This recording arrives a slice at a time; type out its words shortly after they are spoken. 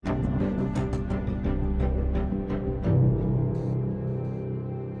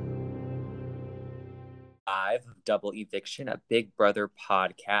5 of Double Eviction, a Big Brother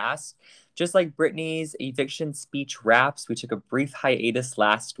podcast. Just like Brittany's eviction speech wraps, we took a brief hiatus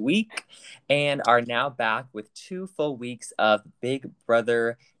last week and are now back with 2 full weeks of Big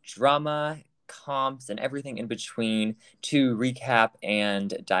Brother drama, comps, and everything in between to recap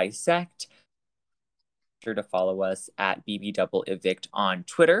and dissect. Sure to follow us at BB Double Evict on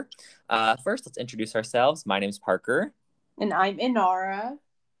Twitter. First, let's introduce ourselves. My name's Parker. And I'm Inara.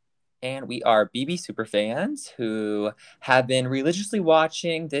 And we are BB superfans who have been religiously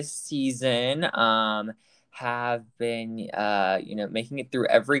watching this season, have been, making it through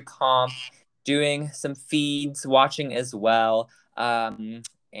every comp, doing some feeds, watching as well.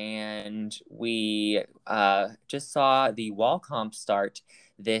 And we just saw the wall comp start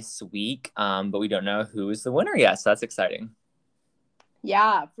this week, but we don't know who is the winner yet, so that's exciting.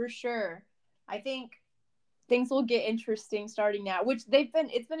 Yeah, for sure. I think things will get interesting starting now, which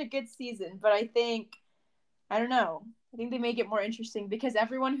it's been a good season, but I don't know. I think they make it more interesting because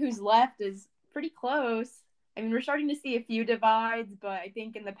everyone who's left is pretty close. I mean, we're starting to see a few divides, but I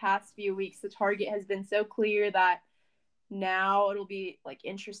think in the past few weeks, the target has been so clear that now it'll be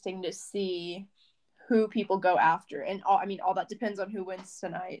interesting to see who people go after. And all that depends on who wins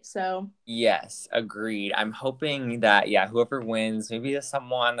tonight. So yes, agreed. I'm hoping that, whoever wins, maybe there's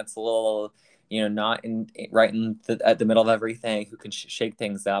someone that's a little, not at the middle of everything, who can shake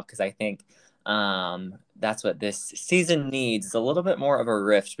things up, because I think that's what this season needs, is a little bit more of a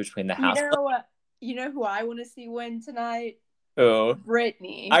rift between the house. You know who I want to see win tonight? Who?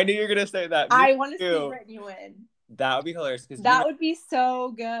 Brittany. I knew you were gonna say that. I want to see Brittany win. That would be hilarious, because that would be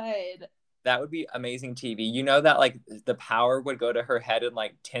so good. That would be amazing TV. You know that the power would go to her head in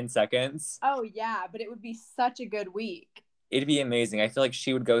 10 seconds. Oh yeah, but it would be such a good week. It'd be amazing. I feel like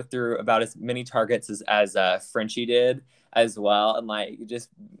she would go through about as many targets as Frenchie did as well, and just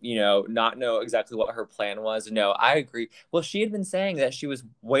not know exactly what her plan was. No, I agree. Well, she had been saying that she was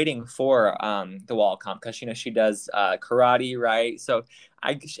waiting for the wall comp because she does karate, right? So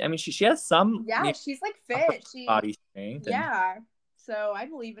I mean she has some. Yeah, she's fit. Body strength. Yeah. So I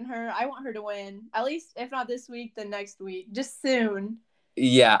believe in her. I want her to win. At least, if not this week, then next week. Just soon.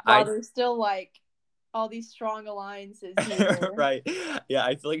 Yeah. While there's still all these strong alliances here. Right. Yeah,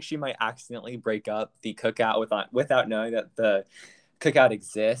 I feel like she might accidentally break up the cookout without knowing that the cookout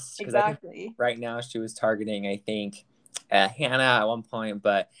exists. Exactly. Right now she was targeting, I think, Hannah at one point,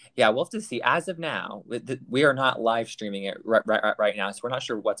 but yeah, we'll have to see. As of now, we are not live streaming it right now, so we're not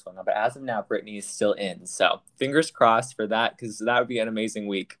sure what's going on. But as of now, Brittany is still in, so fingers crossed for that, because that would be an amazing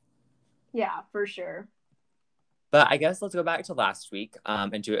week. Yeah, for sure. But I guess let's go back to last week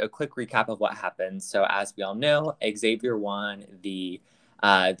and do a quick recap of what happened. So as we all know, Xavier won the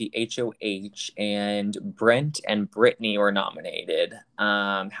HOH, and Brent and Brittany were nominated.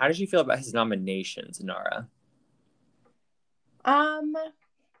 How did you feel about his nominations, Nora?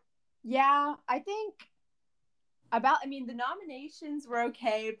 Yeah, I think the nominations were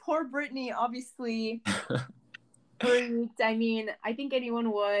okay. Poor Brittany, obviously freaked. I mean, I think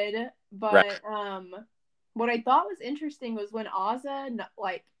anyone would, but right. What I thought was interesting was when Azah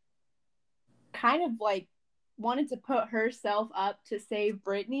wanted to put herself up to save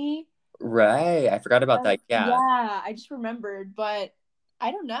Brittany. Right, I forgot about that. Yeah, I just remembered, but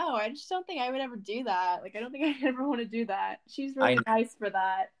I don't know. I just don't think I would ever do that. I don't think I ever want to do that. She's really nice for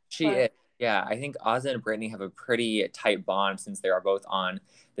that. She is. Yeah, I think Azah and Brittany have a pretty tight bond since they are both on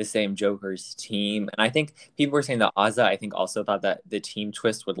the same Joker's team. And I think people were saying that Azah, I think, also thought that the team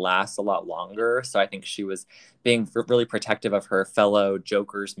twist would last a lot longer. So I think she was being really protective of her fellow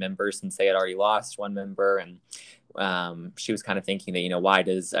Joker's members since they had already lost one member. And she was kind of thinking that, why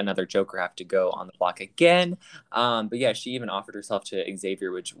does another Joker have to go on the block again? But yeah, she even offered herself to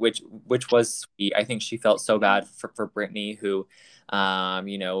Xavier, which was sweet. I think she felt so bad for Brittany, who felt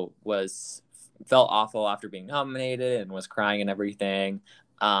awful after being nominated and was crying and everything.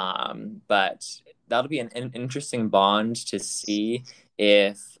 But that'll be an interesting bond to see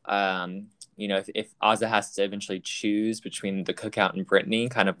if if Azah has to eventually choose between the cookout and Brittany,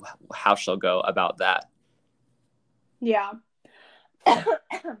 kind of how she'll go about that. Yeah,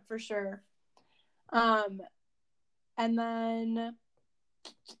 for sure. And then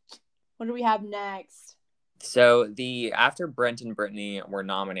what do we have next? So after Brent and Brittany were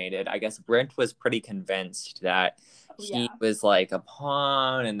nominated, I guess Brent was pretty convinced that he was a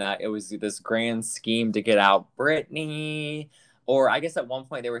pawn and that it was this grand scheme to get out Brittany. Or I guess at one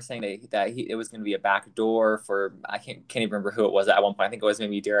point they were saying that it was going to be a backdoor for, I can't even remember who it was at one point. I think it was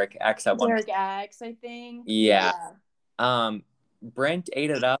maybe Derek X at one point. Derek X, I think. Yeah. Brent ate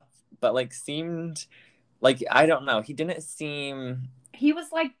it up, but seemed I don't know. He didn't seem he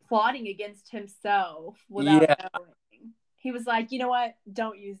was like plotting against himself without Yeah. knowing. He was like, you know what?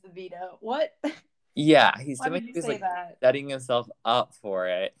 Don't use the veto. What? Yeah, he's Why to me would you he's say like that? setting himself up for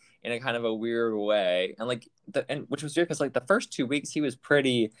it in a kind of a weird way. And like and which was weird because like the first 2 weeks he was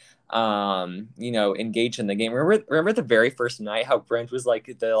pretty engaged in the game. Remember the very first night how Brent was like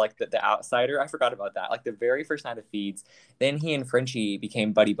the outsider? I forgot about that. Like the very first night of feeds, then he and Frenchie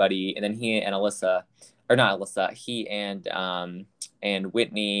became buddy buddy, and then he and Alyssa, or not Alyssa, he and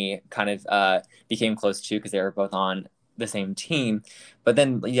Whitney kind of became close too because they were both on the same team. But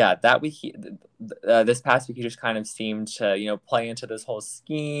then yeah, that week this past week he just kind of seemed to play into this whole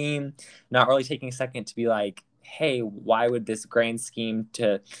scheme, not really taking a second to be like, hey, why would this grand scheme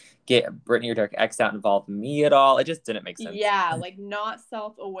to get Brittany or Derek X out involve me at all? It just didn't make sense. Yeah, like not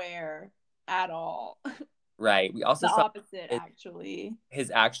self-aware at all. Right. We also The saw opposite, actually.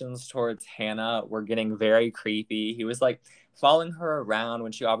 his actions towards Hannah were getting very creepy. He was like following her around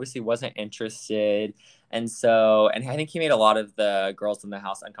when she obviously wasn't interested. And I think he made a lot of the girls in the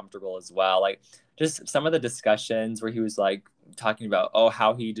house uncomfortable as well. Like just some of the discussions where he was like talking about, oh,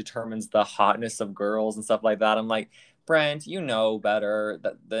 how he determines the hotness of girls and stuff like that. I'm like, Brent, you know better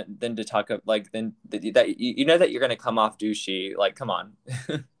than to talk of like than that you know that you're gonna come off douchey. Like, come on.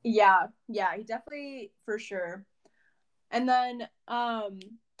 Yeah, he definitely, for sure. And then,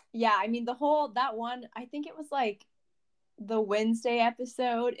 yeah, I mean, that one, I think it was like the Wednesday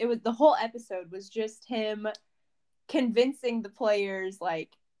episode. The whole episode was just him convincing the players, like,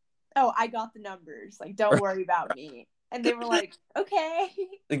 oh, I got the numbers. Like, don't worry about me. And they were like, okay.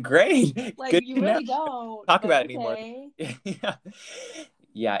 Great. Like, Good you to know. really don't. Talk but about it okay. anymore. Yeah.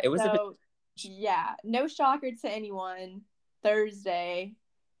 Yeah, it was a bit. Yeah, no shocker to anyone. Thursday,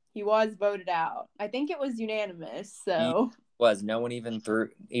 he was voted out. I think it was unanimous. So Was no one even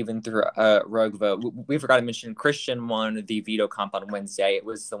threw a rogue vote. We forgot to mention Christian won the veto comp on Wednesday. It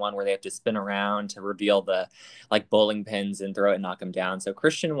was the one where they have to spin around to reveal the like bowling pins and throw it and knock them down. So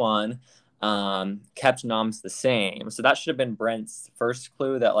Christian won, kept noms the same. So that should have been Brent's first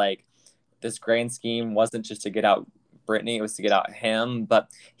clue that like this grand scheme wasn't just to get out Brittany, it was to get out him. But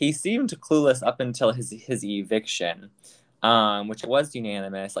he seemed clueless up until his eviction, which was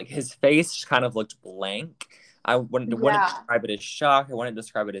unanimous. Like his face kind of looked blank. I wouldn't describe it as shock. I wouldn't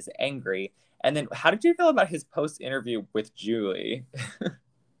describe it as angry. And then, how did you feel about his post interview with Julie?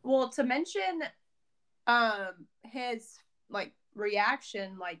 Well, to mention, his like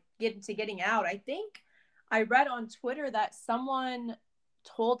reaction, like getting out. I think I read on Twitter that someone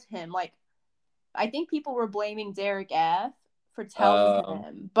told him, like, I think people were blaming Derek F for telling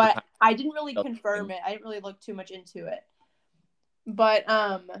him, but I didn't really confirm it. I didn't really look too much into it. But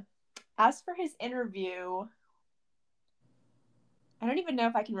as for his interview, I don't even know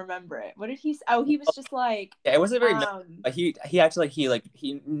if I can remember it. What did he say? Oh, he was just like, yeah, it wasn't very he acted like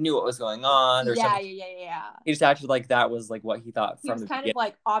he knew what was going on or something. Yeah. He just acted like that was like what he thought he was kind of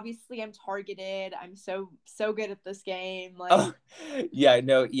like, obviously I'm targeted. I'm so good at this game. Like,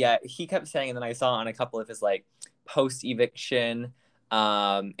 he kept saying, and then I saw on a couple of his like post eviction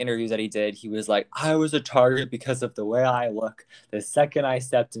interviews that he did, he was like, I was a target because of the way I look the second I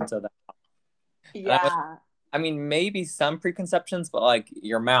stepped into the house. Yeah. I mean, maybe some preconceptions, but like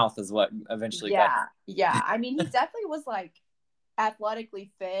your mouth is what eventually got. Yeah. I mean, he definitely was like athletically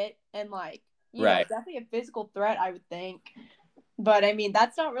fit and like, you know, definitely a physical threat, I would think. But I mean,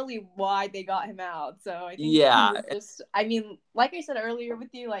 that's not really why they got him out. So I think he was just, I mean, like I said earlier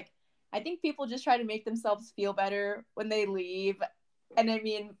with you, like I think people just try to make themselves feel better when they leave. And I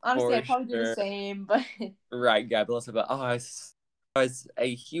mean, honestly, I'd probably do the same, but right, yeah, but also, I was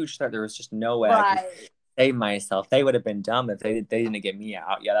a huge threat. There was just no way I could save myself. They would have been dumb if they didn't get me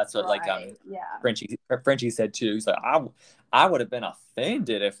out. Yeah, that's what Frenchie said too. He's like, I would have been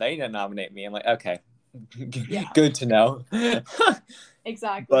offended if they didn't nominate me. I'm like, okay, good to know.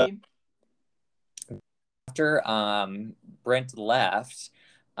 Exactly. But after Brent left,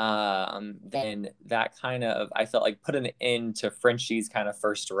 then that kind of, I felt like, put an end to Frenchie's kind of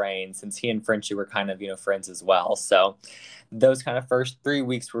first reign, since he and Frenchie were kind of friends as well. So those kind of first 3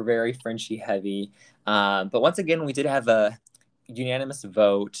 weeks were very Frenchie heavy. But once again, we did have a unanimous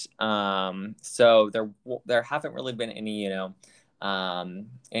vote. So there haven't really been any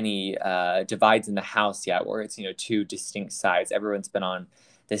divides in the house yet, where it's two distinct sides. Everyone's been on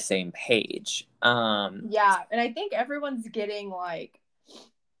the same page. And I think everyone's getting like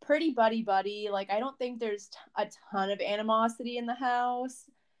pretty buddy. Like, I don't think there's a ton of animosity in the house.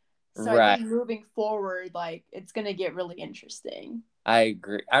 So I think moving forward, like, it's gonna get really interesting. I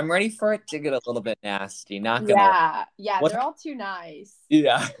agree. I'm ready for it to get a little bit nasty. Not gonna. Yeah. They're all too nice.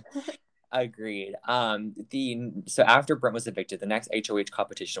 Yeah. Agreed. So after Brent was evicted, the next HOH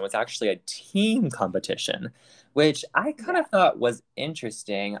competition was actually a team competition, which I kind Yeah. of thought was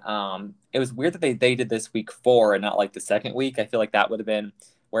interesting. It was weird that they did this week 4 and not like the second week. I feel like that would have been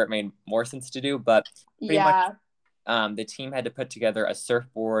where it made more sense to do, but pretty much Yeah. the team had to put together a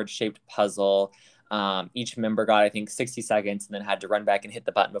surfboard shaped puzzle. Each member got, I think, 60 seconds and then had to run back and hit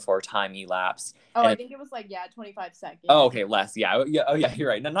the button before time elapsed. Oh, I And think it was like, yeah, 25 oh, seconds. okay, less. Yeah. Yeah. Oh, yeah. You're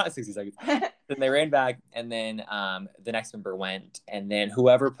right. No, not 60 seconds. Then they ran back, and then the next member went, and then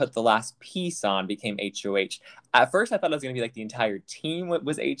whoever put the last piece on became HOH. At first, I thought it was going to be like the entire team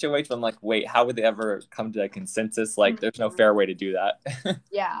was HOH, but I'm like, wait, how would they ever come to a consensus? Like, there's no fair way to do that.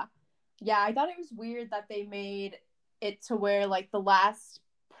 Yeah. Yeah, I thought it was weird that they made it to where like the last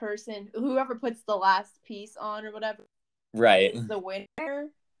person, whoever puts the last piece on or whatever, Right. is the winner.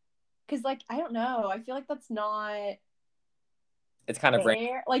 Because like I don't know, I feel like that's not It's kind of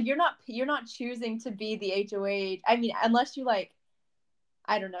fair. Like you're not choosing to be the HOH. I mean, unless you like,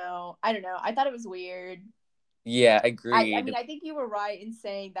 I don't know. I don't know. I thought it was weird. yeah, I agreed. mean, I think you were right in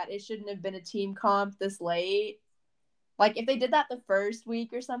saying that it shouldn't have been a team comp this late. Like if they did that the first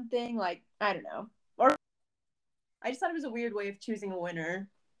week or something, like I don't know. Or I just thought it was a weird way of choosing a winner.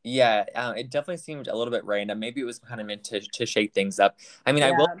 Yeah, it definitely seemed a little bit random. Maybe it was kind of meant to shake things up. I mean,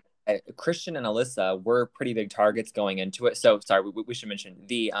 I will. Yeah. Christian and Alyssa were pretty big targets going into it. So sorry, we should mention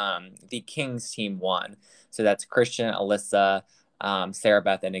the Kings team won. So that's Christian, Alyssa, Sarah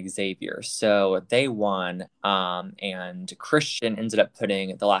Beth, and Xavier. So they won, and Christian ended up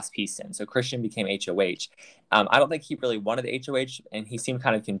putting the last piece in. So Christian became HOH. I don't think he really wanted HOH, and he seemed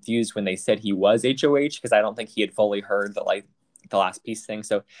kind of confused when they said he was HOH because I don't think he had fully heard the last piece thing.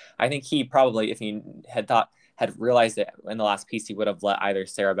 So I think he probably, if he had realized it in the last piece, he would have let either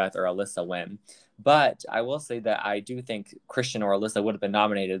Sarah Beth or Alyssa win. But I will say that I do think Christian or Alyssa would have been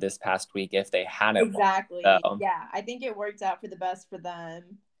nominated this past week if they hadn't won. Exactly. So, Yeah, I think it worked out for the best for them.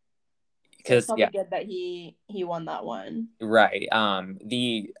 So it's because probably yeah, good that he won that one. right.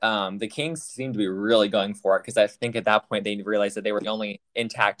 The Kings seemed to be really going for it because I think at that point they realized that they were the only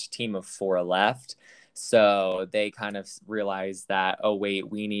intact team of 4 left. So they kind of realized that, oh wait,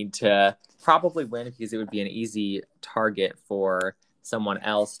 we need to probably win because it would be an easy target for someone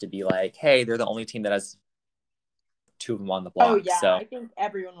else to be like, hey, they're the only team that has 2 of them on the Oh block. yeah, So I think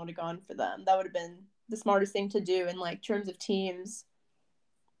everyone would have gone for them. That would have been the smartest thing to do in like terms of teams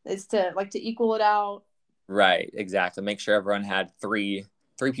is to like to equal it out. right, exactly. Make sure everyone had three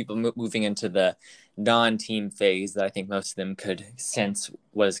people moving into the non-team phase that I think most of them could sense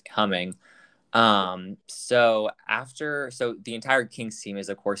was coming. So the entire Kings team is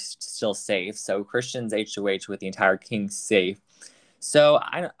of course still safe. So Christian's HOH with the entire Kings safe. So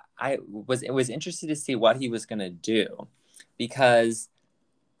it was interested to see what he was gonna do because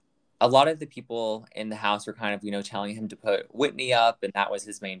a lot of the people in the house were kind of, telling him to put Whitney up, and that was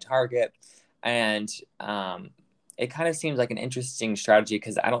his main target. And it kind of seems like an interesting strategy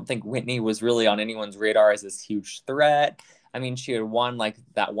because I don't think Whitney was really on anyone's radar as this huge threat. I mean, she had won like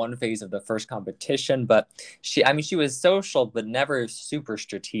that one phase of the first competition, but she was social, but never super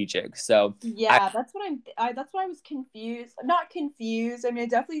strategic. So I, Yeah, that's what that's why I was confused. Not confused. I mean, I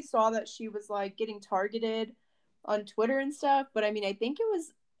definitely saw that she was like getting targeted on Twitter and stuff, but I mean, I think it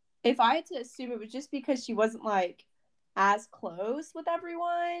was if I had to assume it was just because she wasn't like as close with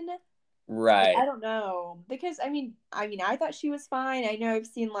everyone. Like I right. don't know because I mean I thought she was fine. I know I've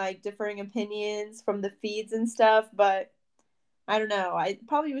seen like differing opinions from the feeds and stuff, but I don't know. I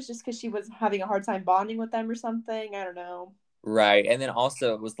probably was just because she was having a hard time bonding with them or something. I don't know. Right. And then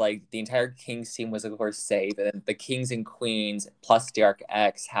also it was like the entire Kings team was of course safe. And then the Kings and Queens plus Derek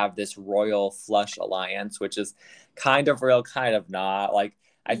X have this royal flush alliance, which is kind of real, kind of not. Like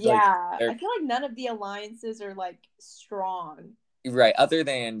I feel like Yeah, they're I feel like none of the alliances are like strong. right, other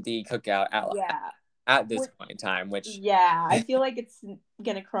than the cookout Yeah. at this Which, point in time, which yeah, I feel like it's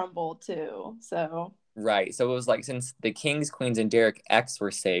gonna crumble too. So right. So it was like since the Kings, Queens, and Derek X were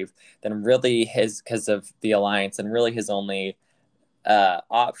safe, then really his because of the alliance and really his only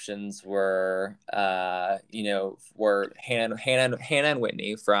options were Hannah and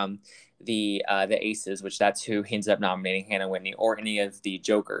Whitney from the Aces, which that's who he ends up nominating, Hannah and Whitney, or any of the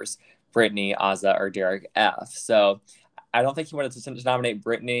Jokers, Brittany, Azah, or Derek F. So I don't think he wanted to nominate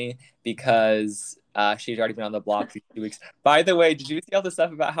Brittany because she's already been on the block these 2 weeks. By the way, did you see all the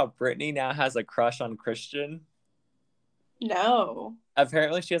stuff about how Brittany now has a crush on Christian? no.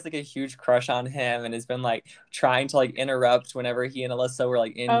 Apparently she has like a huge crush on him and has been like trying to like interrupt whenever he and Alyssa were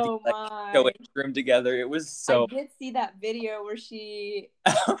like in the Oh like showing my. room together. It was I so did see that video where she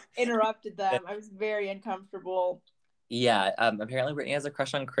interrupted them. I was very uncomfortable. Yeah, apparently Brittany has a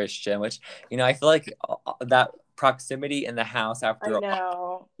crush on Christian, which, I feel like that proximity in the house I after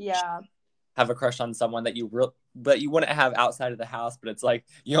know. Yeah. have a crush on someone that you wouldn't have outside of the house, but it's like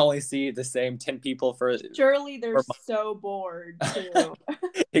you only see the same 10 people Surely they're for so bored too.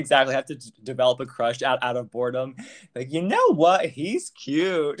 exactly, have to develop a crush out of boredom. Like, you know what? He's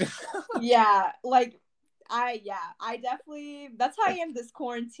cute. Yeah, like I definitely that's how I am this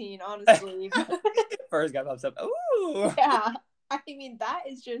quarantine, honestly. First guy pops up. Ooh. Yeah. I mean, that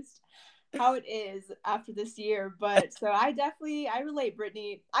is just how it is after this year. But so I relate,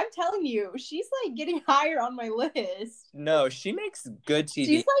 Brittany. I'm telling you, she's like getting higher on my list. No, she makes good She's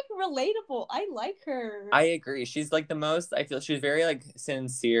TV. like relatable. I like her. I agree. She's like the most. I feel she's very like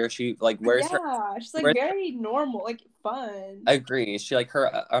sincere. She like wears her. Yeah, she's like Wears, very normal, like fun. I agree. She like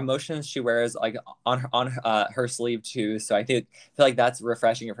her emotions. She wears like on her sleeve too. So I feel like that's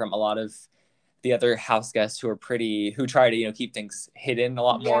refreshing from a lot of the other house guests who try to keep things hidden a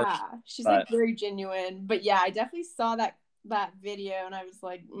lot more. Yeah, she's like But very genuine. But yeah, I definitely saw that video and I was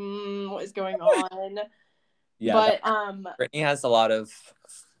like, what is going on? yeah, But Brittany has a lot of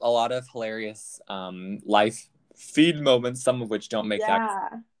hilarious life feed moments, some of which don't make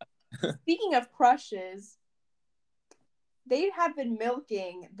that. yeah. Speaking of crushes, they have been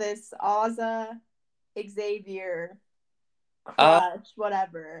milking this Ozza Xavier Uh, crush,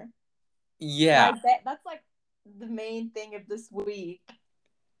 whatever. And I yeah, bet that's like the main thing of this week.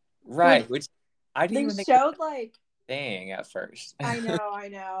 Which right. Which I didn't they even think was showed like a thing at first. I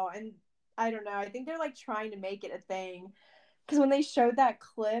know. And I don't know. I think they're like trying to make it a thing. Because when they showed that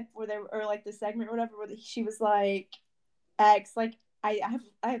clip where they or like the segment or whatever, where she was like, X, like I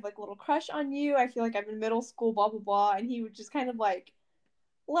have like a little crush on you. I feel like I'm in middle school, blah blah blah. And he would just kind of like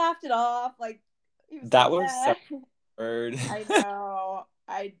laughed it off. Like he was like, That was yeah. so weird. I know.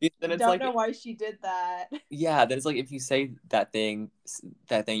 I Then it's don't like, know why she did that. yeah, then it's like if you say that thing,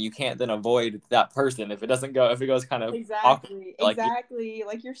 you can't then avoid that person if it goes kind of awkward. Exactly. Like, Exactly.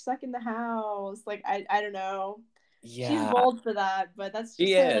 Like you're stuck in the house. Like I don't know. She's yeah, bold for that, but that's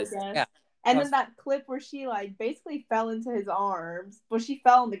she just her, I is. guess. Yeah. And then Cross- that clip where she like basically fell into his arms. Well, she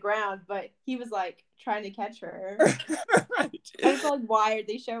fell on the ground, but he was like trying to catch her. I was like, why are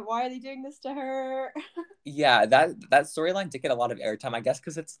they doing this to her? Yeah, that storyline did get a lot of airtime, I guess,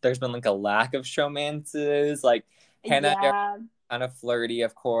 because there's been like a lack of showmances. Like Hannah and Eric Yeah. are kind of flirty,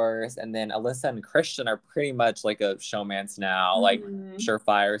 of course, and then Alyssa and Christian are pretty much like a showmance now, like Mhm.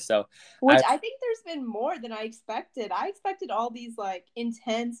 surefire. So Which I I think there's been more than I expected. I expected all these like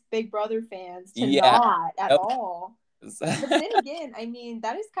intense Big Brother fans to yeah, not at nope. all. But then again, I mean,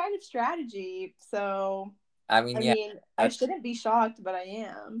 that is kind of strategy. So, I I mean, yeah, mean, I that's shouldn't be shocked, but I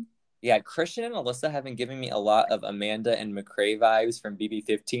am. yeah. Christian and Alyssa have been giving me a lot of Amanda and McCrae vibes from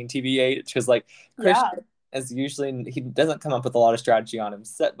BB15 TV8 because like Yeah. Christian is usually he doesn't come up with a lot of strategy on him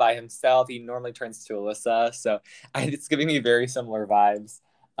set by himself. He normally turns to Alyssa, so it's giving me very similar vibes.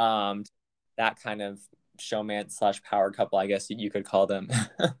 To that kind of showman slash power couple, I guess you could call them.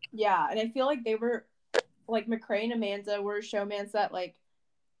 Yeah. And I feel like they were like McCrae and Amanda were showmans that like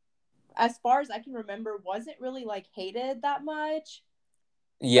as far as I can remember wasn't really like hated that much.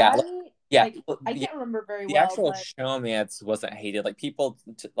 Yeah, Right? yeah, Like I can't remember very the well, actual but showmance wasn't hated. Like people,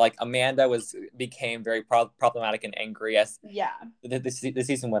 like Amanda became very problematic and angry as yeah. the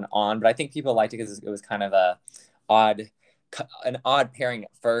season went on. But I think people liked it because it was kind of odd, an odd pairing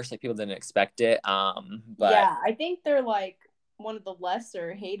at first. Like people didn't expect it. But Yeah, I think they're like one of the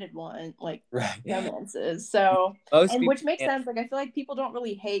lesser hated one like right, romances. So, most and people. which makes sense. Like I feel like people don't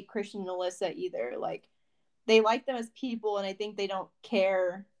really hate Christian and Alyssa either. Like they like them as people, and I think they don't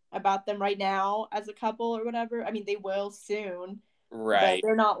care about them right now as a couple or whatever. I mean, they will soon, but Right,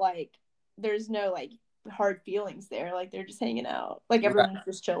 they're not like there's no like hard feelings there. Like they're just hanging out. Like right. everyone's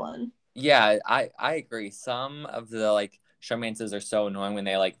just chilling. Yeah, I agree. Some of the like showmances are so annoying when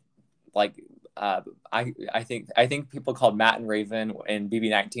they like uh I think people called Matt and Raven in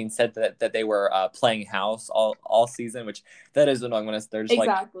BB19 said that they were playing house all season, which that is annoying when they're just like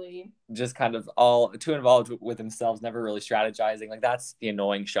Exactly. just kind of all too involved with themselves, never really strategizing. Like that's the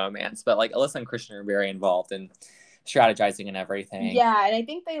annoying showmans. But like Alyssa and Christian are very involved in strategizing and everything. Yeah, and I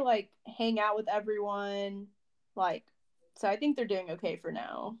think they like hang out with everyone. Like, so I think they're doing okay for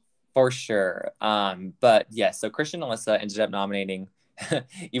now. For sure. But yes, so Christian and Alyssa ended up nominating,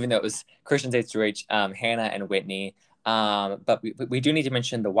 even though it was Christian's H2H, Hannah and Whitney. But we do need to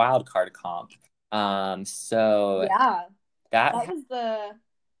mention the wild card comp. So Yeah, that that was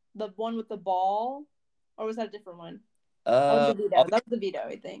the one with the ball, or was that a different one? That was uh the veto. all the, That was the veto,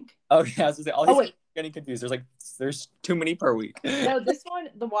 I think. oh yeah, I was gonna say all Oh these wait, getting confused. There's too many per week. no, this one,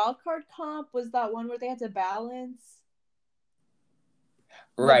 the wild card comp was that one where they had to balance.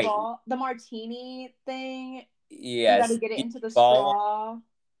 Right. The martini thing. You got Yes. to get it The into the ball one, straw.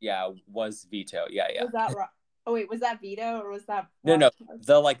 yeah, was veto. Yeah, yeah. Was that right? Oh wait, was that veto or was that No, wild no.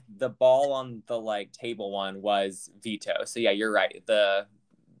 card? The ball on the like table one was veto. So yeah, you're right.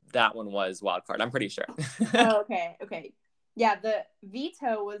 That one was wild card. I'm pretty sure. Oh, okay, okay. Yeah, the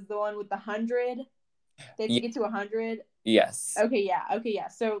veto was the one with the 100. They had to Yeah, get to 100. yes. Okay, yeah, okay, yeah.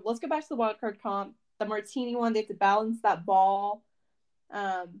 So let's go back to the wild card comp. The martini one, they have to balance that ball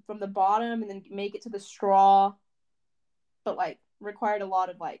from the bottom and then make it to the straw, but like required a lot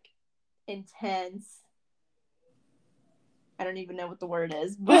of like intense. I don't even know what the word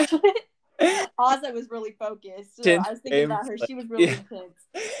is, but Ozza was really focused. So Intense I was thinking game. about her. She was really Yeah.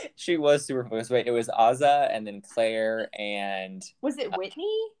 intense. She was super focused. Wait, it was Azza and then Claire and Was it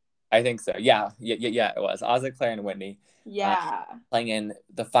Whitney? I think so. Yeah, yeah, yeah, yeah. It was Azza, Claire, and Whitney uh, Yeah. playing in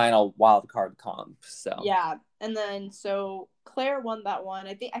the final wild card comp. So Yeah. And then so Claire won that one.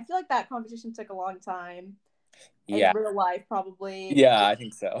 I feel like that competition took a long time in yeah, real life, probably. yeah, I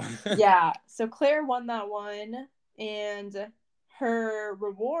think so. Yeah. So Claire won that one, and her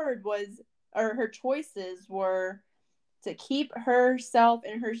reward was, or her choices were to keep herself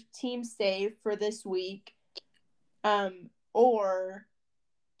and her team safe for this week, or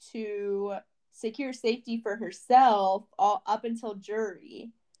to secure safety for herself all up until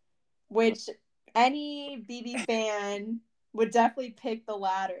jury, which any BB fan would definitely pick the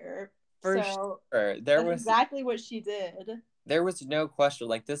latter. For So sure, that's exactly what she did. there was no question.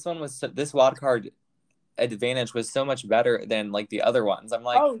 Like this wild card advantage was so much better than like the other ones. I'm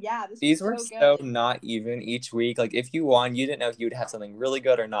like, Oh yeah, this was these were so so good. not even each week. Like if you won, you didn't know if you would have something really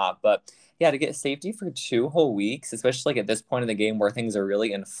good or not. But yeah, to get safety for 2 whole weeks, especially like at this point in the game where things are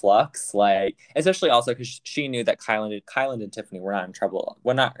really in flux, like especially also because she knew that Kyland and Tiffany were not in trouble.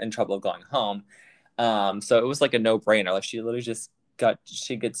 We're not in trouble of going home. So it was like a no brainer. Like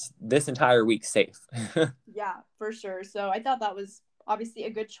she gets this entire week safe. Yeah, for sure. So I thought that was obviously a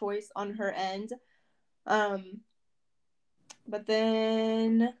good choice on her end. Um, but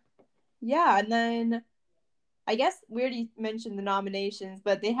then yeah, and then I guess we already mentioned the nominations,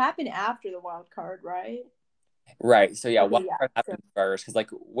 but they happen after the wild card, right? Right. So yeah, Okay, wild yeah. card So happened first because like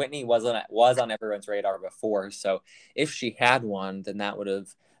Whitney was on everyone's radar before. So if she had one, then that would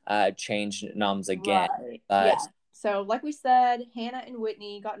have changed noms again. right. But Yeah. So like we said, Hannah and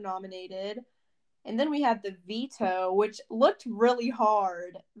Whitney got nominated. And then we had the veto, which looked really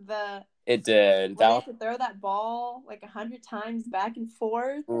hard. The it did. Where That they one, have to throw that ball like 100 times back and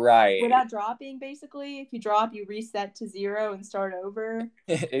forth right. without dropping, basically. If you drop, you reset to 0 and start over.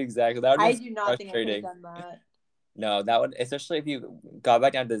 Exactly. That would I have been do not think I could have frustrating. done that. No, that would especially if you got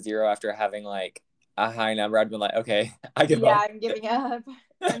back down to 0 after having like a high number. I'd been like, okay, I give Yeah, up. I'm giving up.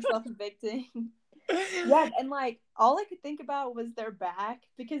 I'm self evicting. Yeah, and like all I could think about was their back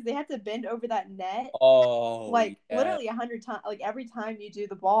because they had to bend over that net Oh like yeah. literally 100 times, like every time you do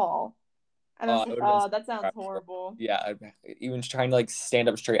the ball. And I Oh, was it like, would have been oh, so that sounds stressful. horrible. Yeah, even trying to like stand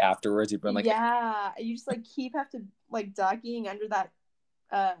up straight afterwards, you'd been like, Yeah, you just like keep have to like ducking under that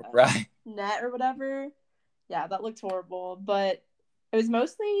uh right. net or whatever. Yeah, that looked horrible. But it was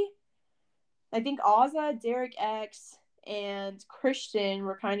mostly I think Ozza, Derek X, and Christian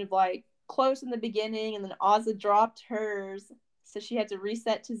were kind of like close in the beginning, and then Ozza dropped hers, so she had to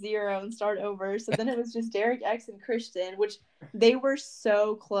reset to 0 and start over. So then it was just Derek X and Christian, which they were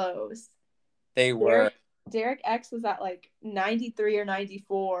so close. They were. Derek Derek X was at like 93 or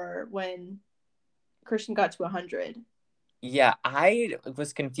 94 when Christian got to 100. Yeah, I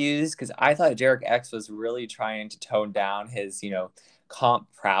was confused because I thought Derek X was really trying to tone down his, comp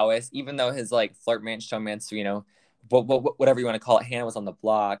prowess, even though his like flirtmance, showmance, whatever you want to call it, Hannah was on the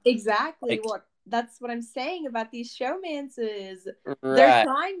block. Exactly. Like, Well, that's what I'm saying about these showmances. They're right.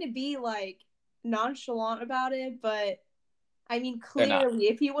 trying to be like nonchalant about it, but I mean, They're not. clearly,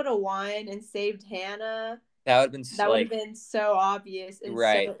 if he would have won and saved Hannah, That would have been that would have like, been so obvious and so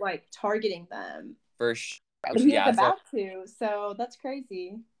right, like targeting them. for sure. But he was Yeah, so about to, so that's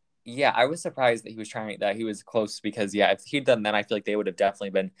crazy. yeah, I was surprised that he was close because yeah, if he'd done that, I feel like they would have definitely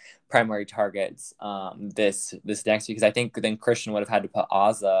been primary targets this next week because I think then Christian would have had to put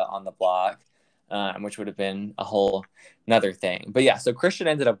Ozza on the block, which would have been a whole another thing. But yeah, so Christian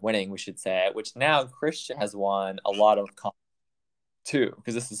ended up winning, we should say, which now Christian has won a lot of comp too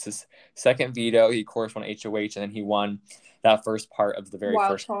because this is his second veto. He of course won HOH and then he won that first part of the very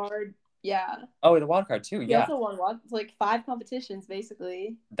Wild first. card. Yeah. Oh, the wild card too. He Yeah. also won like 5 competitions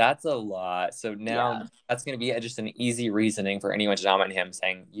basically. That's a lot. So now Yeah. that's going to be just an easy reasoning for anyone to nominate him,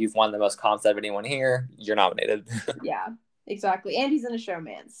 saying, you've won the most comps out of anyone here. You're nominated. Yeah. Exactly. And he's in a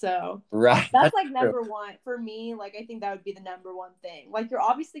showman. So Right. that's That's like true. number one for me. Like, I think that would be the number one thing. Like, you're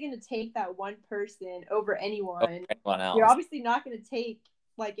obviously going to take that one person over Over anyone. anyone You're else. obviously not going to take,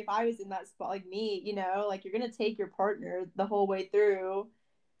 like, if I was in that spot, like me, like you're going to take your partner the whole way through.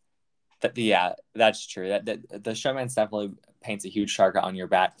 Yeah, that's true. That the showman's definitely paints a huge target on your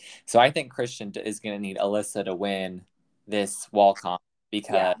back. So I think Christian is going to need Alyssa to win this walk on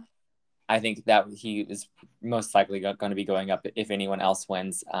because Yeah. I think that he is most likely going to be going up if anyone else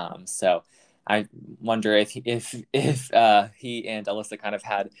wins. So I wonder if he and Alyssa kind of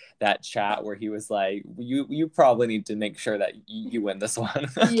had that chat where he was like, "You probably need to make sure that you win this one."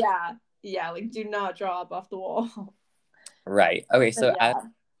 Yeah. Yeah. Like, do not drop off the wall. Right. Okay. But yeah.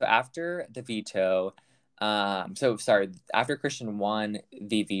 So after the veto, so sorry, after Christian won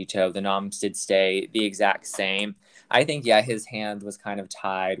the veto, the noms did stay the exact same. I think, yeah, his hand was kind of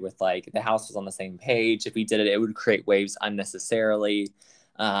tied with like the House was on the same page. If he did it, it would create waves unnecessarily.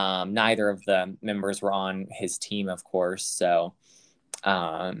 Neither of the members were on his team, of course. So,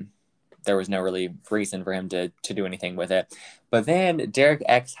 um, there was no really reason for him to do anything with it. But then Derek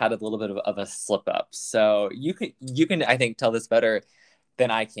X had a little bit of a slip up. So you can I think tell this better than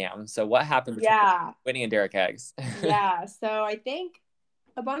I can. So what happened between Yeah. Whitney and Derek X? Yeah. So I think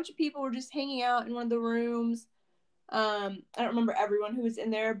a bunch of people were just hanging out in one of the rooms. I don't remember everyone who was in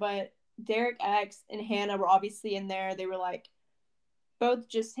there, but Derek X and Hannah were obviously in there. They were like both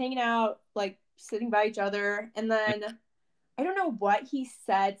just hanging out, like sitting by each other. And then I don't know what he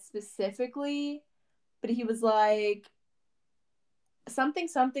said specifically, but he was like,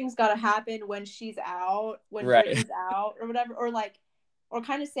 something's got to happen when she's out, when Right. Brittany's out, or whatever, or like, or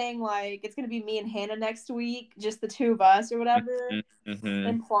kind of saying like it's gonna be me and Hannah next week, just the two of us, or whatever, Mm-hmm.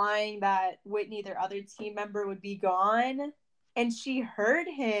 implying that Whitney, their other team member, would be gone. And she heard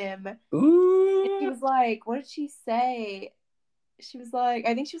him, and she Ooh. was like, "What did she say?" She was like,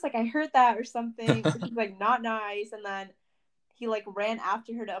 I think she was like, "I heard that," or something. She's like, "Not nice." And then he like ran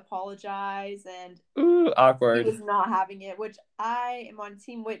after her to apologize, and Ooh, he awkward. was not having it, which I am on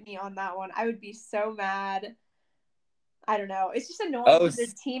Team Whitney on that one. I would be so mad. I don't know. It's just annoying Oh, because they're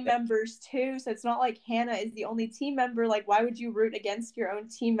team members too. So it's not like Hannah is the only team member. Like, why would you root against your own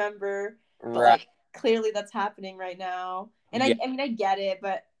team member? But right. like, clearly that's happening right now. And Yeah. I mean, I get it,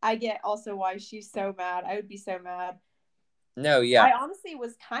 but I get also why she's so mad. I would be so mad. No, yeah. I honestly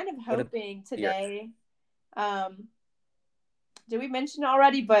was kind of Would have hoping been today. Um, did we mention it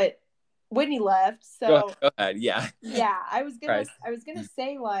already? But Whitney left, so Go ahead. Yeah. yeah, Christ. I was gonna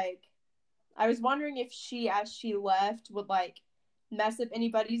say like I was wondering if she, as she left, would like mess up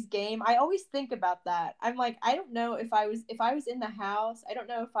anybody's game. I always think about that. I'm like, I don't know if I was in the house, I don't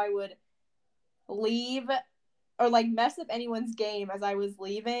know if I would leave or like mess up anyone's game as I was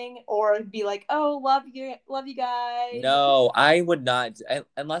leaving, or be like, "Oh, love you guys." No, I would not,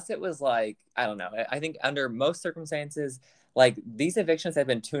 unless it was like, I don't know. I think under most circumstances, like these evictions have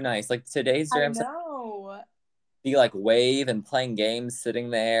been too nice. Like today's I Jam, know. the like wave and playing games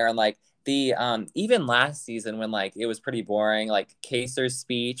sitting there, and like the even last season when like it was pretty boring, like Kaser's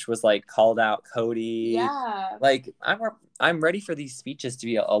speech was like called out Cody. Yeah, Like I'm ready for these speeches to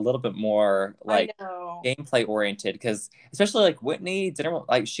be a little bit more I like know. gameplay oriented, because especially like Whitney didn't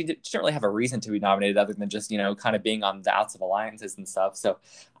like she didn't really have a reason to be nominated other than just kind of being on the outs of alliances and stuff. So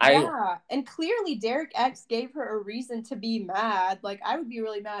I Yeah, and clearly Derek X gave her a reason to be mad. Like, I would be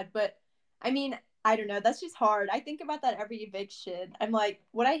really mad, but I mean, I don't know. That's just hard. I think about that every eviction. I'm like,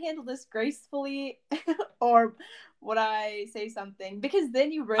 would I handle this gracefully or would I say something? Because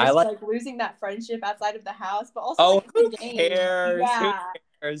then you I risk like, like losing that friendship outside of the house, but also oh, like in who the game. cares? Who Yeah.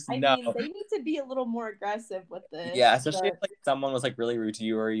 cares? I No. mean, they need to be a little more aggressive with Yeah, this, especially if but like someone was like really rude to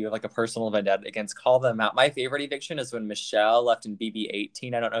you or you have like a personal vendetta against, call them out. My favorite eviction is when Michelle left in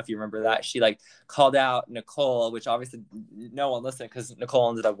BB18. I don't know if you remember that. She like called out Nicole, which obviously no one listened because Nicole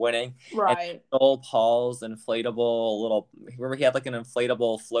ended up winning, and right. stole Paul's inflatable little. Remember he had like an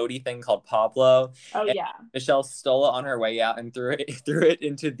inflatable floaty thing called Pablo, Oh and yeah. Michelle stole it on her way out and threw it threw it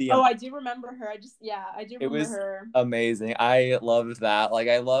into the Oh, I do remember her. I do it remember was her. amazing. I loved that. Like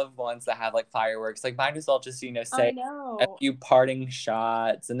I love ones that have like fireworks. Like might as well just I say a know. few parting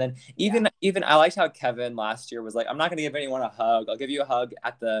shots, and then Yeah. even I liked how Kevin last year was like, I'm not gonna give anyone a hug. I'll give you a hug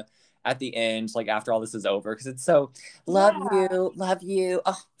at the end, like after all this is over, because it's so Yeah. love you.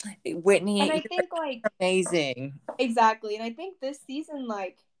 Oh, And Whitney, I you're think like amazing. exactly. And I think this season,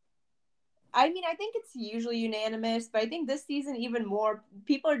 like, I mean, I think it's usually unanimous, but I think this season even more,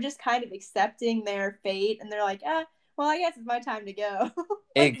 people are just kind of accepting their fate, and they're like, well, I guess it's my time to go. Like,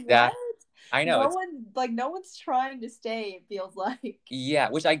 what? Exactly. I know No it's one, like, no one's trying to stay, it feels like. yeah,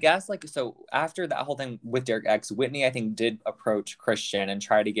 which I guess like so after that whole thing with Derek X, Whitney I think did approach Christian and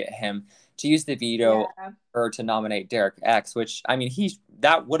try to get him to use the veto Yeah. or to nominate Derek X, which I mean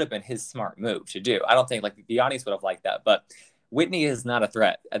that would have been his smart move to do. I don't think like the audience would have liked that, but Whitney is not a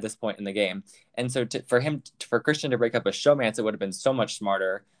threat at this point in the game, and so for Christian to break up a showmance, it would have been so much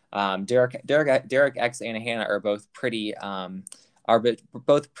smarter. Derek X and Hannah are both pretty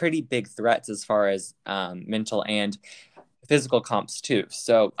big threats as far as mental and physical comps too.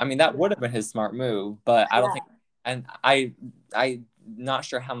 So I mean that would have Yeah. been his smart move, but I don't Yeah. think and I not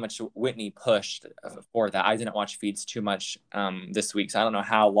sure how much Whitney pushed for that. I didn't watch feeds too much this week, so I don't know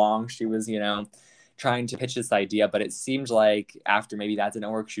how long she was, trying to pitch this idea, but it seemed like after maybe that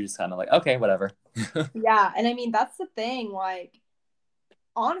didn't work, she was kind of like, okay, whatever. Yeah. And I mean, that's the thing. Like,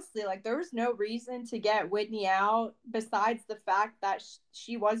 honestly, like, there was no reason to get Whitney out besides the fact that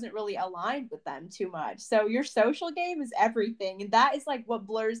she wasn't really aligned with them too much. So your social game is everything. And that is like what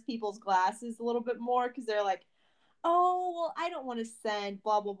blurs people's glasses a little bit more because they're like, oh, well, I don't want to send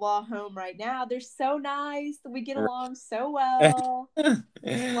blah, blah, blah home right now. They're so nice. We get along so well.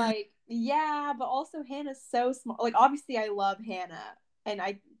 Like, yeah, but also Hannah's so smart. Like, obviously, I love Hannah, and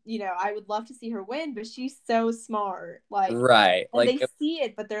I would love to see her win, but she's so smart. Like, Right. and Like they see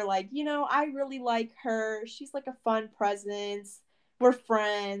it, but they're like, I really like her. She's like a fun presence. We're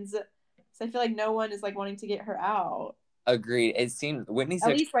friends. So I feel like no one is like wanting to get her out, agreed. It seemed at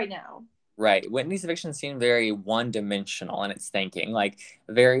least right now. Right. Whitney's eviction seemed very one dimensional in its thinking, like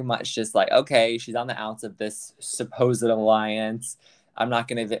very much just like, okay, she's on the outs of this supposed alliance. I'm not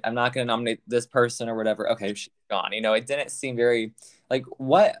gonna nominate this person or whatever. Okay, she's gone. It didn't seem very like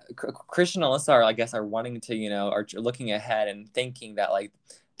what Christian and Alyssa are, I guess, are wanting to, are looking ahead and thinking that like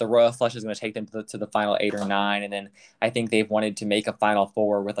the Royal Flush is going to take them to the final 8 or 9, and then I think they've wanted to make a final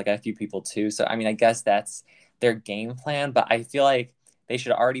 4 with like a few people too. So I mean, I guess that's their game plan, but I feel like they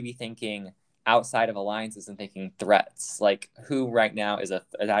should already be thinking outside of alliances and thinking threats. Like who right now is an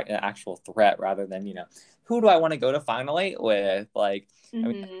actual threat rather than, who do I want to go to final 8 with? Like, I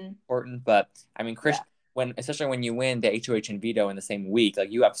mean, that's Mm-hmm. important, but I mean, Yeah. Christian, especially when you win the HOH and veto in the same week,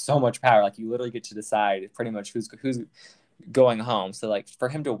 like you have so much power. Like you literally get to decide pretty much who's going home. So like for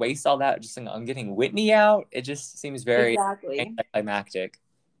him to waste all that just on getting Whitney out, it just seems very Exactly. anticlimactic.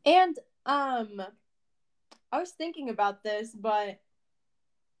 And I was thinking about this, but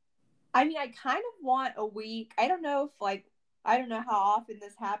I mean, I kind of want a week. I don't know if like I don't know how often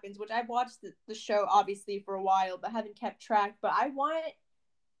this happens, which I've watched the show obviously for a while, but haven't kept track. But I want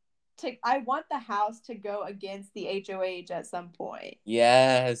the house to go against the HOH at some point.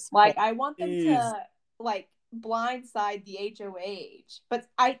 Yes, Like I want them please. to like blindside the HOH. But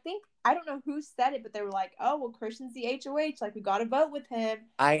I don't know who said it, but they were like, "Oh, well, Christian's the HOH. Like we got to vote with him."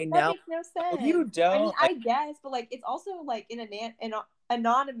 I That know. makes no No, you sense. I mean, don't. Like, I guess, but like it's also like an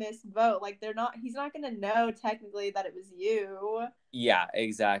anonymous vote. Like they're not. He's not gonna know technically that it was you. yeah,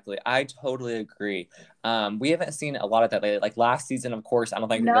 exactly. I totally agree. We haven't seen a lot of that lately. Like last season, of course, None.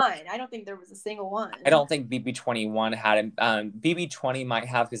 I don't think there was a single I one. don't think BB21 had him. BB20 might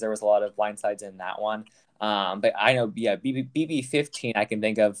have because there was a lot of blindsides in that one. But I know, yeah, BB15 I can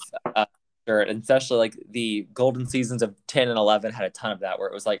think of. Sure, and especially like the golden seasons of 10 and 11 had a ton of that where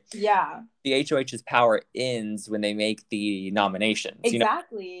it was like Yeah. the HOH's power ends when they make the nominations.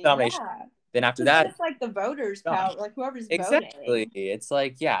 Exactly. Nomination. Yeah. Then after Because then that, it's like the voters' done. power, like whoever's Exactly. voting. It's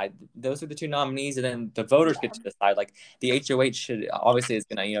like, yeah, those are the two nominees, and then the voters get Yeah. to decide. Like the HOH should obviously is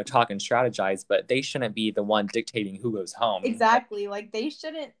gonna, talk and strategize, but they shouldn't be the one dictating who goes home. Exactly. Like they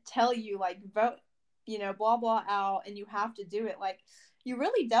shouldn't tell you like vote, blah blah out, and you have to do it. Like you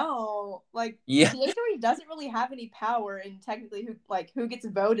really don't. Like Yeah, the HOA doesn't really have any power in technically who gets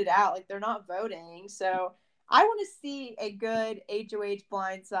voted out. Like they're not voting. So I want to see a good HOH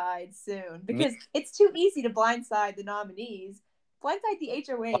blindside soon me because it's too easy to blindside the nominees. Blindside the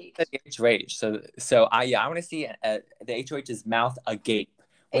HOH. the HOH. So I want to see the HOH's mouth agape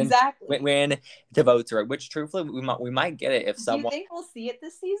when when Exactly. when the votes are. Which truthfully we might get it if Do you someone think we'll see it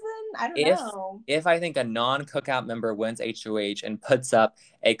this season? I don't if know. if I think a non-cookout member wins HOH and puts up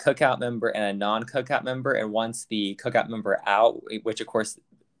a cookout member and a non-cookout member and wants the cookout member out, which of course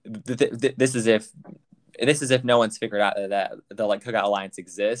this is if no one's figured out that the like cookout alliance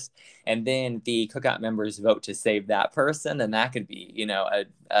exists, and then the cookout members vote to save that person, then that could be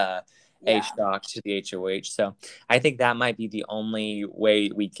a Yeah. shock to the HOH. So I think that might be the only way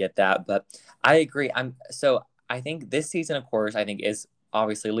we get that. But I agree. I think this season, of course, I think is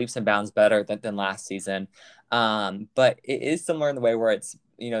obviously leaps and bounds better than last season. But it is similar in the way where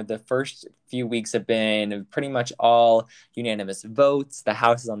the first few weeks have been pretty much all unanimous votes. The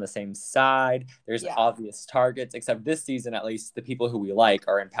House is on the same side. There's Yeah. obvious targets, except this season, at least, the people who we like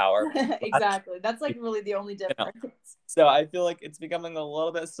are in power. Exactly. That's like really the only You know, difference. so I feel like it's becoming a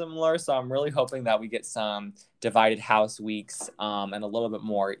little bit similar. So I'm really hoping that we get some divided house weeks, and a little bit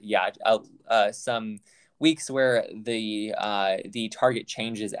more, some weeks where the target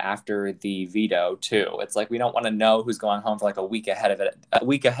changes after the veto too. It's like we don't want to know who's going home for like a week ahead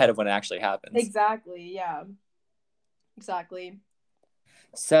of when it actually happens. Exactly. Yeah. Exactly.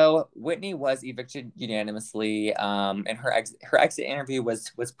 So Whitney was evicted unanimously, and her exit interview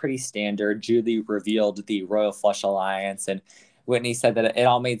was pretty standard. Julie revealed the Royal Flush Alliance, and Whitney said that it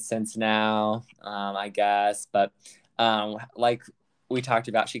all made sense now, I guess. But like we talked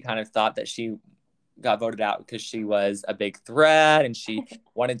about, she kind of thought that she got voted out because she was a big threat and she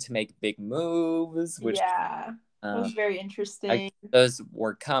wanted to make big moves, which Yeah. It was very interesting. those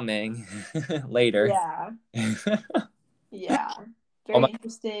were coming later. Yeah. Yeah. Oh Very my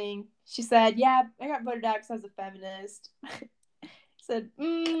interesting. She said, "Yeah, I got voted out because I was a feminist." Said,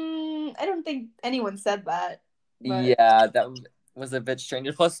 I don't think anyone said that, but Yeah, that was a bit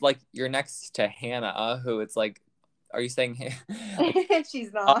strange. Plus, like you're next to Hannah, who it's like, are you saying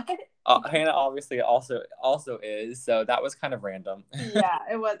she's not. Hannah obviously also is, so that was kind of random. Yeah,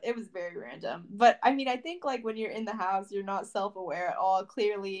 it was very random. But I mean, I think like when you're in the house, you're not self-aware at all,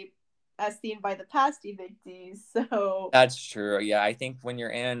 clearly as seen by the past evictees. So That's true. Yeah, I think when you're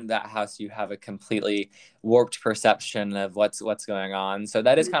in that house, you have a completely warped perception of what's going on. So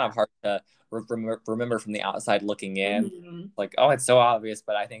that is kind of hard to remember from the outside looking in. Like, oh, it's so obvious,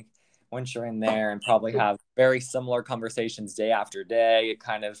 but I think once you're in there and probably have very similar conversations day after day, it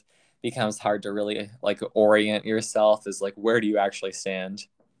kind of becomes hard to really like orient yourself as like where do you actually stand?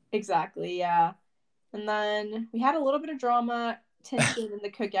 Exactly, yeah. And then we had a little bit of drama, tension in the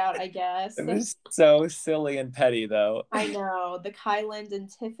cookout, I guess. It was so silly and petty, though. I know, the Kyland and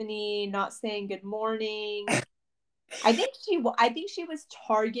Tiffany not saying good morning. I think she was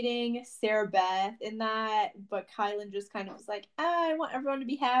targeting Sarah Beth in that, but Kylan just kind of was like, I want everyone to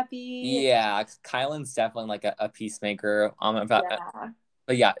be happy. Yeah, Kylan's definitely like a peacemaker. Yeah.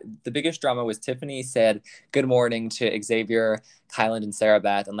 But yeah, the biggest drama was Tiffany said good morning to Xavier, Kylan, and Sarah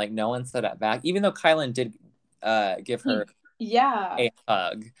Beth, and like no one said that back, even though Kylan did give her Yeah. a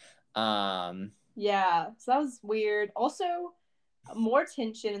hug. Yeah. So that was weird. Also, more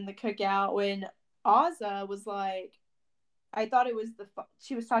tension in the cookout when Azah was like, I thought it was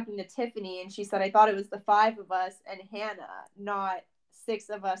she was talking to Tiffany and she said, I thought it was the five of us and Hannah, not six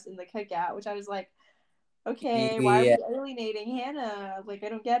of us in the cookout, which I was like, okay, why are Yeah, we alienating Hannah? Like, I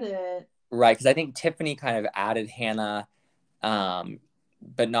don't get it. right, because I think Tiffany kind of added Hannah,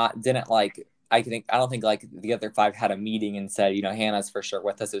 but didn't like. I don't think like the other five had a meeting and said, Hannah's for sure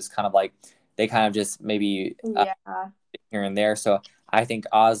with us. It was kind of like they kind of just maybe Yeah. here and there. So I think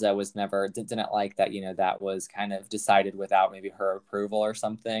Azah was never didn't like that. That was kind of decided without maybe her approval or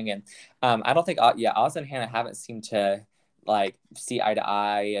something. And I don't think Azah and Hannah haven't seemed to like see eye to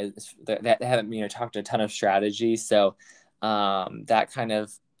eye. They haven't talked a ton of strategy. So that kind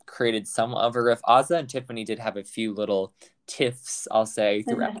of created some of a riff. Azah and Tiffany did have a few little tiffs, I'll say,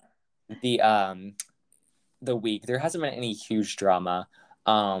 throughout the the week. There hasn't been any huge drama.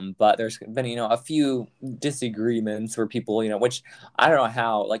 But there's been, a few disagreements where people, which I don't know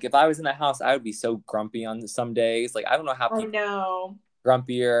how, like if I was in the house, I would be so grumpy on some days. Like, I don't know how I people know.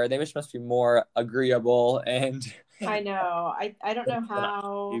 grumpier. They must be more agreeable and I know. I don't know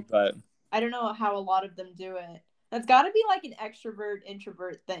how but I don't know how a lot of them do it. That's got to be like an extrovert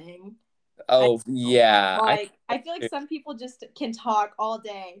introvert thing. yeah, I feel like some people just can talk all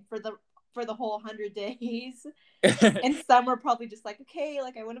day for the whole 100 days. And some are probably just like, okay,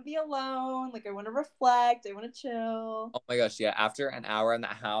 like I want to be alone, like I want to reflect, I want to chill. Oh my gosh, yeah. After an hour in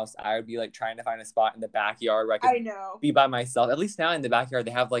that house, I would be like trying to find a spot in the backyard where I I could know. be by myself. At least now in the backyard,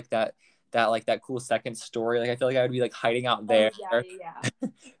 they have like that cool second story. Like I feel like I would be like hiding out there. Yeah.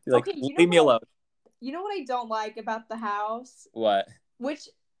 Be like, Okay, leave me alone. you know what I don't like about the house? What? Which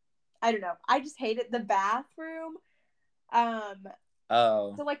I don't know. I just hated the bathroom.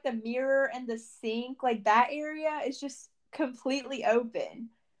 Oh. So like the mirror and the sink, like that area is just completely open.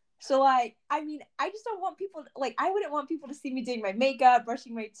 So like, I mean, I just don't want people like I wouldn't want people to see me doing my makeup,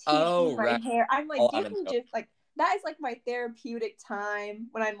 brushing my teeth, Oh, my right. hair. I'm like, All give me just like that is like my therapeutic time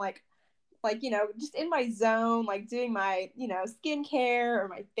when I'm like just in my zone, like doing my skincare or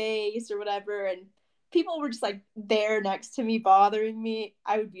my face or whatever. And people were just like there next to me bothering me,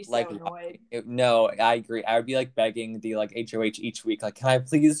 I would be so Like, annoyed. no, I agree. I would be like begging the like HOH each week, like, can I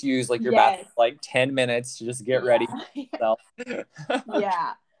please use like your bathroom Yes. like 10 minutes to just get ready Yeah. for myself?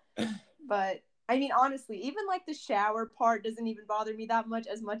 Yeah. But I mean, honestly, even like the shower part doesn't even bother me that much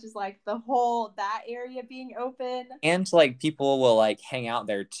as like the whole that area being open. And like people will like hang out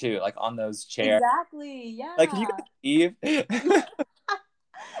there too, like on those chairs. Exactly. Like, you Yeah. could leave.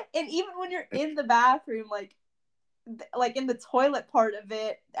 And even when you're in the bathroom, like in the toilet part of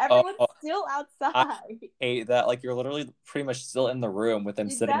it, Oh, everyone's still I outside. hate that. Like, you're literally pretty much still in the room with them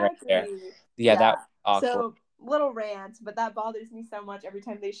sitting right there. Exactly. Yeah, Yeah. that was awkward. So little rant, but that bothers me so much every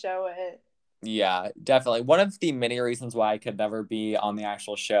time they show it. Yeah, definitely. One of the many reasons why I could never be on the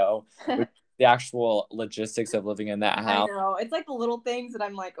actual show was the actual logistics of living in that I house. know. It's like the little things that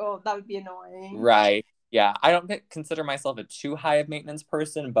I'm like, oh, that would be annoying. Right. Yeah, I don't consider myself a too high of maintenance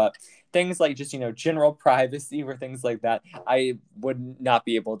person, but things like just, general privacy or things like that, I would not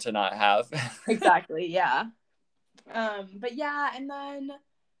be able to not have. Exactly. Yeah. But yeah, and then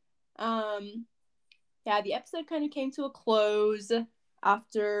yeah, the episode kind of came to a close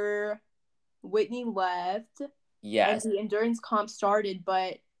after Whitney left and Yes, the endurance comp started,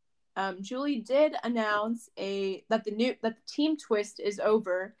 but Julie did announce that the team twist is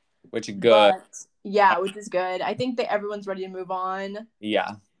over, which is good. but yeah, which is good. I think that everyone's ready to move on.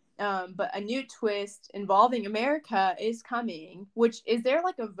 Yeah. But a new twist involving America is coming. Which is there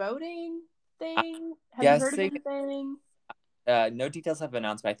like a voting I thing? Have you heard guess of anything? no details have been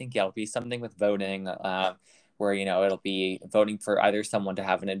announced, but I think, yeah, it'll be something with voting, where, it'll be voting for either someone to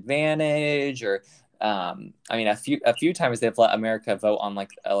have an advantage or, I mean, a few times they've let America vote on like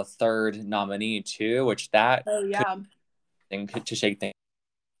a third nominee too, which that Oh could yeah, to shake things.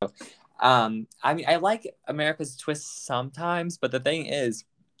 I mean, I like America's twist sometimes, but the thing is,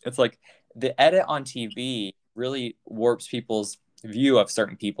 it's like the edit on TV really warps people's view of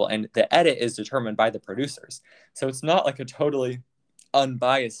certain people, and the edit is determined by the producers. So it's not like a totally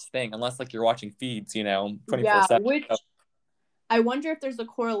unbiased thing, unless like you're watching feeds, 24 yeah. 7. Which I wonder if there's a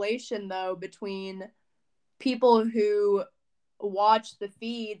correlation though between people who watch the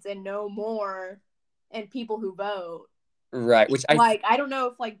feeds and know more and people who vote. Right, which Like I don't know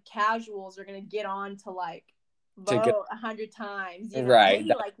if like casuals are gonna get on to like to get vote 100 times, right. maybe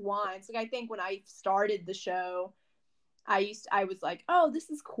like once. Like I think when I started the show, I was like, oh, this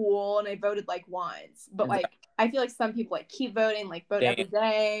is cool, and I voted like once. But Right. like I feel like some people like keep voting, like vote every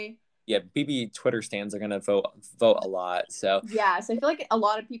day. Yeah, BB Twitter stands are gonna vote a lot. So Yeah, so I feel like a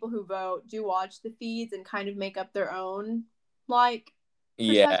lot of people who vote do watch the feeds and kind of make up their own like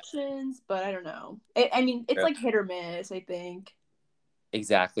yeah, perceptions, but I don't know. I mean, it's like hit or miss, I think.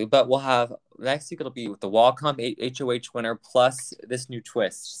 exactly. But we'll have next week. It'll be with the Wacom HOH winner plus this new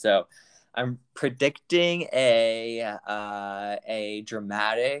twist. So I'm predicting a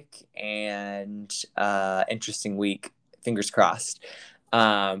dramatic and interesting week. Fingers crossed.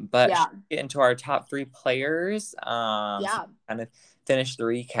 But Yeah. should we get into our top three players. Yeah. Kind of finish the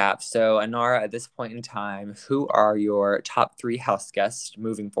recap. So Anara, at this point in time, who are your top three house guests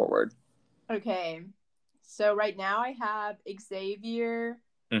moving forward? Okay. So right now I have Xavier,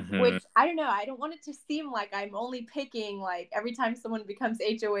 Mm-hmm. which I don't know. I don't want it to seem like I'm only picking like every time someone becomes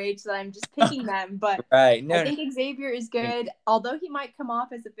HOH that I'm just picking them, but Right. I No, no. think Xavier is good. Although he might come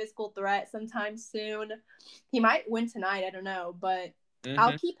off as a physical threat sometime soon. He might win tonight, I don't know, but I'll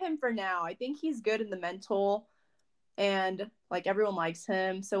Mm-hmm. keep him for now. I think he's good in the mental and like everyone likes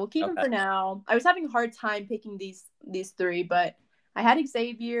him. So we'll keep him Okay. for now. I was having a hard time picking these three, but I had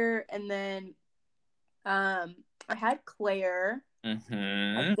Xavier and then I had Claire. I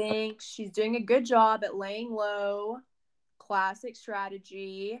Mm-hmm. think she's doing a good job at laying low, classic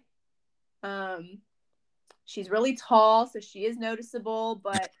strategy. Um, she's really tall, so she is noticeable,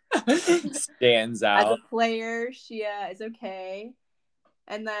 but Stands as a out. player, she is okay.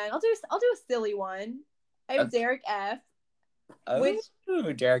 And then I'll do a silly one. I have Okay. Derek F, which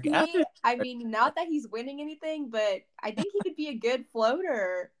Oh, Derek. I mean, not that he's winning anything, but I think he could be a good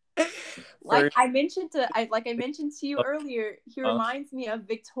floater. First, Like I mentioned to you earlier, he reminds me of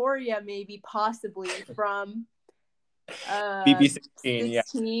Victoria, maybe possibly from BB 16. Yeah.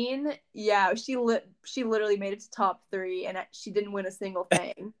 16. Yeah, she literally made it to top 3 and she didn't win a single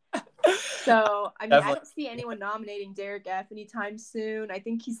thing. So I mean, I Definitely. don't see anyone nominating Derek F anytime soon. I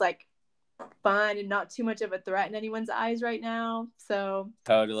think he's like fun and not too much of a threat in anyone's eyes right now. So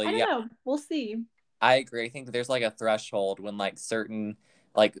Totally. I don't Yeah. know. We'll see. I agree. I think there's like a threshold when like certain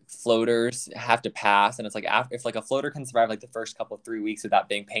like floaters have to pass, and it's like if like a floater can survive like the first couple of 3 weeks without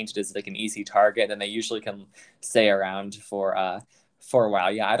being painted as like an easy target, then they usually can stay around for a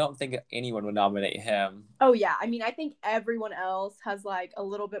while. Yeah, I don't think anyone would nominate him. Oh yeah, I mean, I think everyone else has like a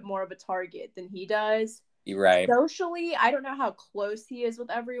little bit more of a target than he does. You're right. Socially, I don't know how close he is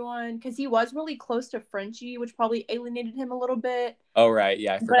with everyone because he was really close to Frenchie, which probably alienated him a little bit. Oh, right.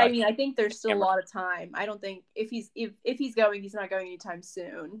 Yeah, I But I forgot. mean, I think there's still a Cameron. lot of time. I don't think if he's going, he's not going anytime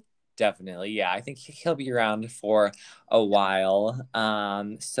soon. Definitely. Yeah, I think he'll be around for a while.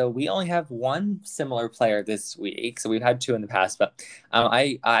 So we only have one similar player this week. So we've had two in the past, but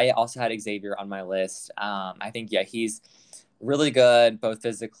I also had Xavier on my list. I think yeah, he's really good both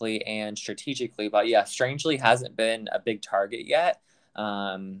physically and strategically, but yeah, strangely hasn't been a big target yet.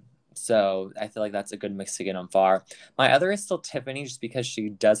 Um, so I feel like that's a good mix to get on far. My other is still Tiffany, just because she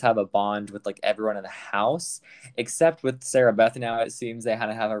does have a bond with like everyone in the house, except with Sarah Beth. Now it seems they kind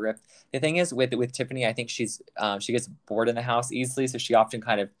of have a rift. The thing is with Tiffany, I think she gets bored in the house easily, so she often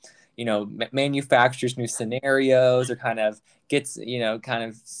kind of manufactures new scenarios or kind of gets kind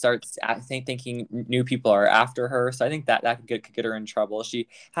of starts thinking new people are after her. So I think that could get her in trouble. She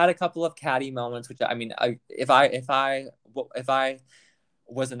had a couple of catty moments, which I mean, if I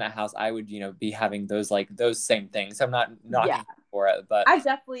was in that house, I would be having those same things. I'm not Yeah, knocking her for it, but I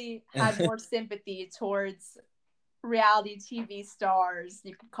definitely had more sympathy towards reality TV stars,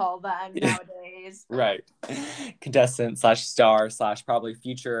 you could call them nowadays. right, contestant slash star slash probably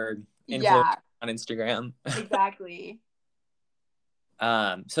future influencer Yeah, on Instagram. exactly.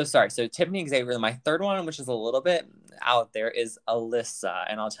 So sorry. So Tiffany Xavier, my third one, which is a little bit out there, is Alyssa,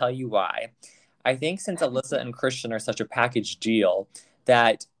 and I'll tell you why. I think since Alyssa and Christian are such a package deal,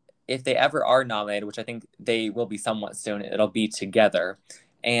 that if they ever are nominated, which I think they will be somewhat soon, it'll be together.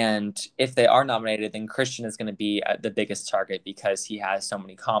 And if they are nominated, then Christian is going to be the biggest target because he has so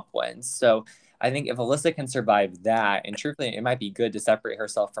many comp wins. So I think if Alyssa can survive that, and truthfully, it might be good to separate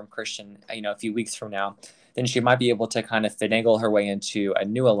herself from Christian, a few weeks from now, then she might be able to kind of finagle her way into a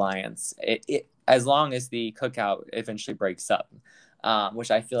new alliance. As long as the cookout eventually breaks up,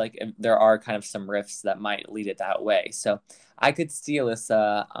 which I feel like there are kind of some rifts that might lead it that way. So I could see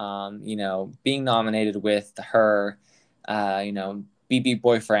Alyssa, being nominated with her, BB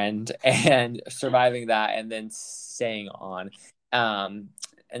boyfriend and surviving that and then staying on. Um,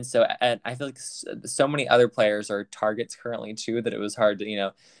 and I feel like so many other players are targets currently too that it was hard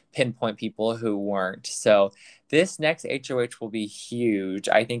to pinpoint people who weren't. So this next HOH will be huge.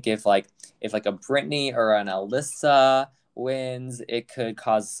 I think if a Brittany or an Alyssa wins, it could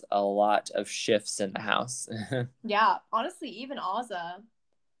cause a lot of shifts in the house. Yeah, honestly, even Ozza.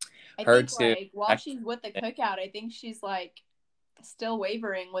 I Her think too. like while she's with the cookout, I think she's like still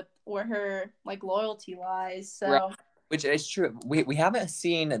wavering with where her like loyalty lies. Right. So Which is true. We haven't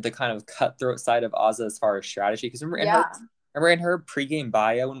seen the kind of cutthroat side of Ozza as far as strategy. Because yeah, remember in her pregame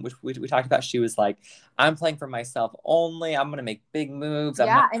bio, which we talked about, she was like, "I'm playing for myself only. I'm gonna make big moves. I'm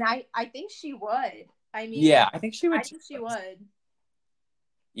yeah, not." and I think she would. I mean, Yeah, I think she would I too. think she would.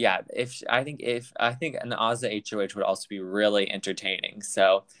 Yeah, if I think an Ozza HOH would also be really entertaining.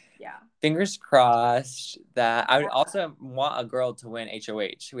 So Yeah, fingers crossed that I would yeah. also want a girl to win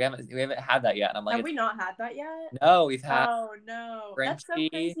HOH. We haven't had that yet. And I'm like, Have we not had that yet? no, we've had Oh no, that's so Frenchie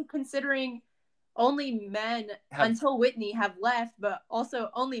crazy considering only men have until Whitney have left, but also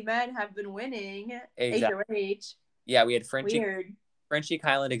only men have been winning exactly. HOH. Yeah, we had Weird. Frenchie,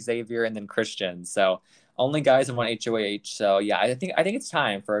 Kylan, Xavier, and then Christian. So only guys in one HOH. So yeah, I think it's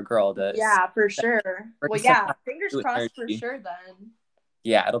time for a girl to Yeah, for sure. bring Well, some yeah, fingers new crossed for energy. sure then.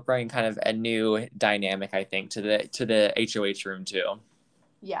 Yeah, it'll bring kind of a new dynamic, I think, to the HOH room too.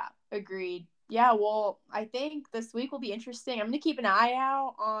 Yeah, agreed. Yeah, well, I think this week will be interesting. I'm going to keep an eye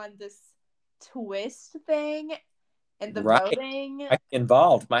out on this twist thing and the Right. voting. I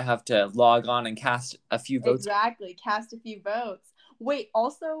involved might have to log on and cast a few votes. Exactly. Cast a few votes. Wait,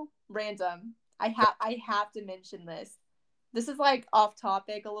 also random. I have to mention this. This is like off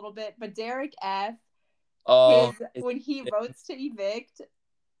topic a little bit, but Derek F, Oh, his when he votes to evict,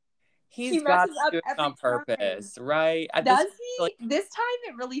 he he's got messes to up do it every on time. purpose, right? At this Does point, like he? This time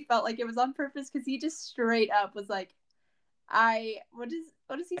it really felt like it was on purpose because he just straight up was like, I what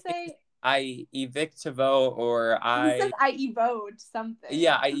does he say? I evict to vote, or He says I I evote yeah, something.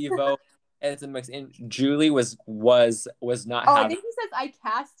 I evoke. And it's a mix. And Julie was not Oh, I having. think he says I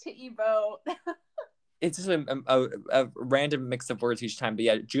cast to evote. It's just a random mix of words each time. But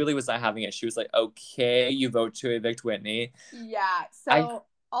yeah, Julie was not having it. She was like, "Okay, you vote to evict Whitney." Yeah. I So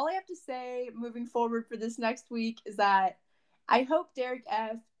all I have to say moving forward for this next week is that I hope Derek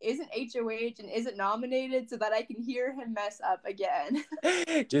F isn't HOH and isn't nominated so that I can hear him mess up again.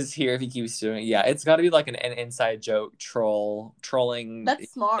 just hear if he keeps doing it. Yeah, it's got to be like an inside joke trolling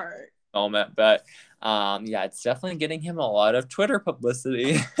That's smart. moment. But Yeah, it's definitely getting him a lot of Twitter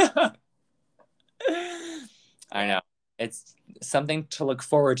publicity. I know. It's something to look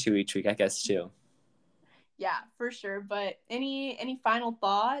forward to each week, I guess, too. Yeah, for sure. But any final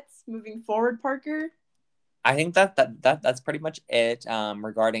thoughts moving forward, Parker? I think that's pretty much it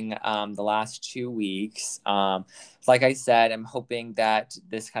regarding the last 2 weeks. Like I said, I'm hoping that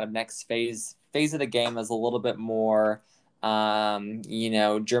this kind of next phase of the game is a little bit more,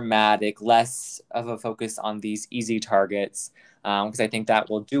 dramatic, less of a focus on these easy targets, because I think that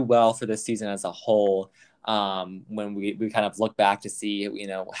will do well for the season as a whole. When we kind of look back to see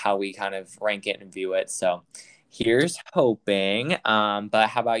how we kind of rank it and view it. So here's hoping. But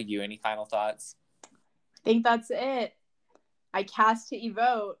how about you? Any final thoughts? I think that's it. I cast to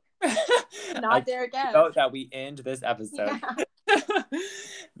evote. Not Derek F. Vote that we end this episode. Yeah.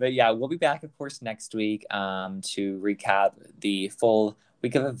 But yeah, we'll be back, of course, next week to recap the full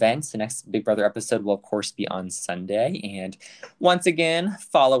week of events. The next Big Brother episode will, of course, be on Sunday. And once again,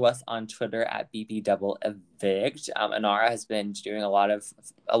 follow us on Twitter at BB Evict. Anara has been doing a lot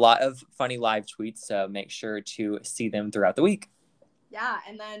of funny live tweets, so make sure to see them throughout the week. Yeah,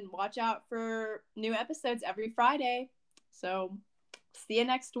 and then watch out for new episodes every Friday. So see you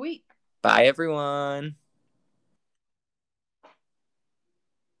next week. Bye, everyone.